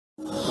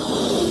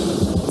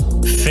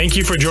Thank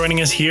you for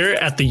joining us here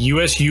at the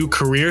USU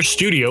Career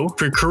Studio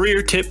for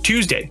Career Tip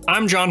Tuesday.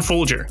 I'm John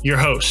Foulger, your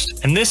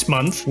host, and this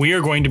month we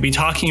are going to be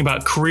talking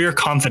about career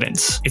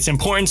confidence, its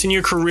importance in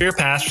your career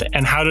path,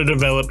 and how to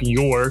develop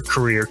your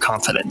career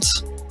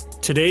confidence.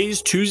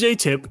 Today's Tuesday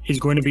tip is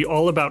going to be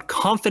all about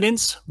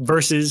confidence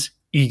versus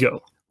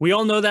ego. We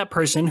all know that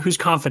person whose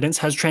confidence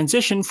has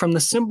transitioned from the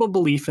simple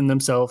belief in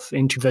themselves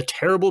into the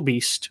terrible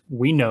beast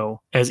we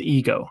know as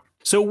ego.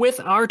 So with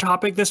our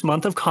topic this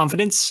month of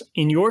confidence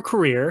in your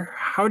career,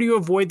 how do you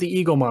avoid the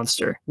ego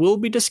monster? We'll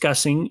be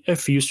discussing a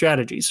few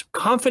strategies.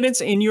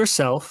 Confidence in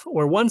yourself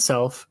or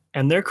oneself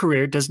and their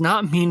career does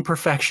not mean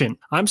perfection.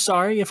 I'm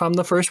sorry if I'm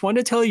the first one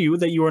to tell you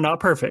that you are not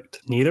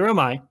perfect. Neither am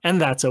I, and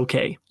that's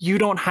okay. You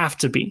don't have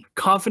to be.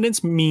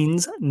 Confidence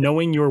means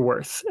knowing your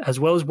worth, as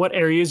well as what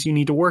areas you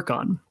need to work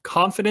on.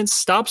 Confidence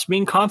stops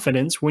being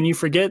confidence when you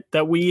forget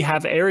that we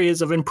have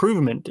areas of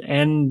improvement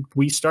and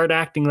we start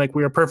acting like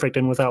we are perfect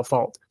and without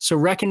fault. So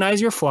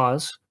recognize your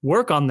flaws,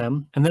 work on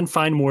them, and then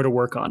find more to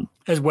work on.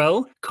 As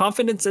well,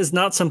 confidence is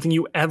not something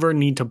you ever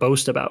need to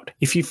boast about.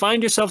 If you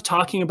find yourself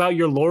talking about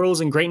your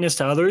laurels and greatness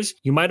to others,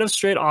 you might have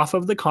strayed off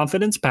of the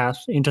confidence path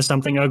into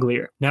something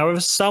uglier. Now,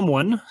 if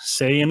someone,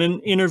 say in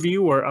an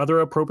interview or other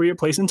appropriate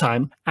place and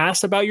time,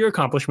 asks about your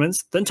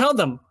accomplishments, then tell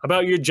them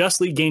about your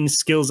justly gained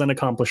skills and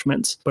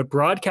accomplishments. But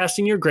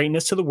broadcasting your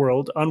greatness to the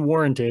world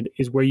unwarranted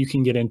is where you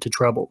can get into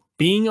trouble.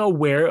 Being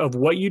aware of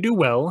what you do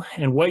well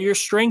and what your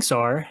strengths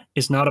are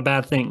is not a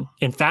bad thing.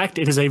 In fact,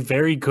 it is a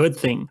very good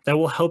thing that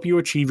will help you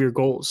achieve your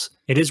goals.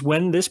 It is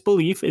when this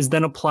belief is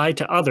then applied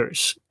to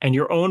others and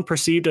your own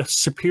perceived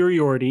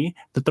superiority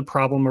that the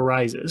problem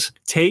arises.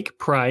 Take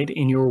pride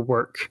in your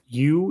work.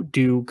 You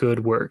do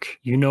good work.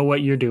 You know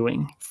what you're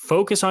doing.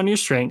 Focus on your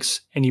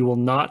strengths and you will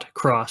not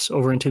cross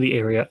over into the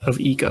area of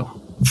ego.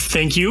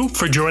 Thank you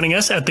for joining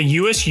us at the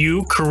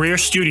USU Career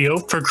Studio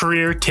for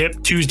Career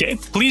Tip Tuesday.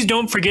 Please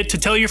don't forget to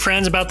tell your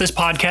friends about this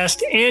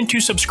podcast and to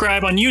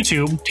subscribe on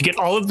YouTube to get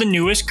all of the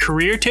newest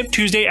Career Tip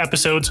Tuesday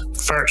episodes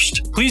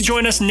first. Please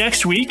join us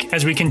next week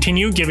as we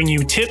continue giving you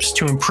tips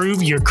to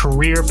improve your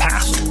career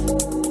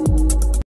path.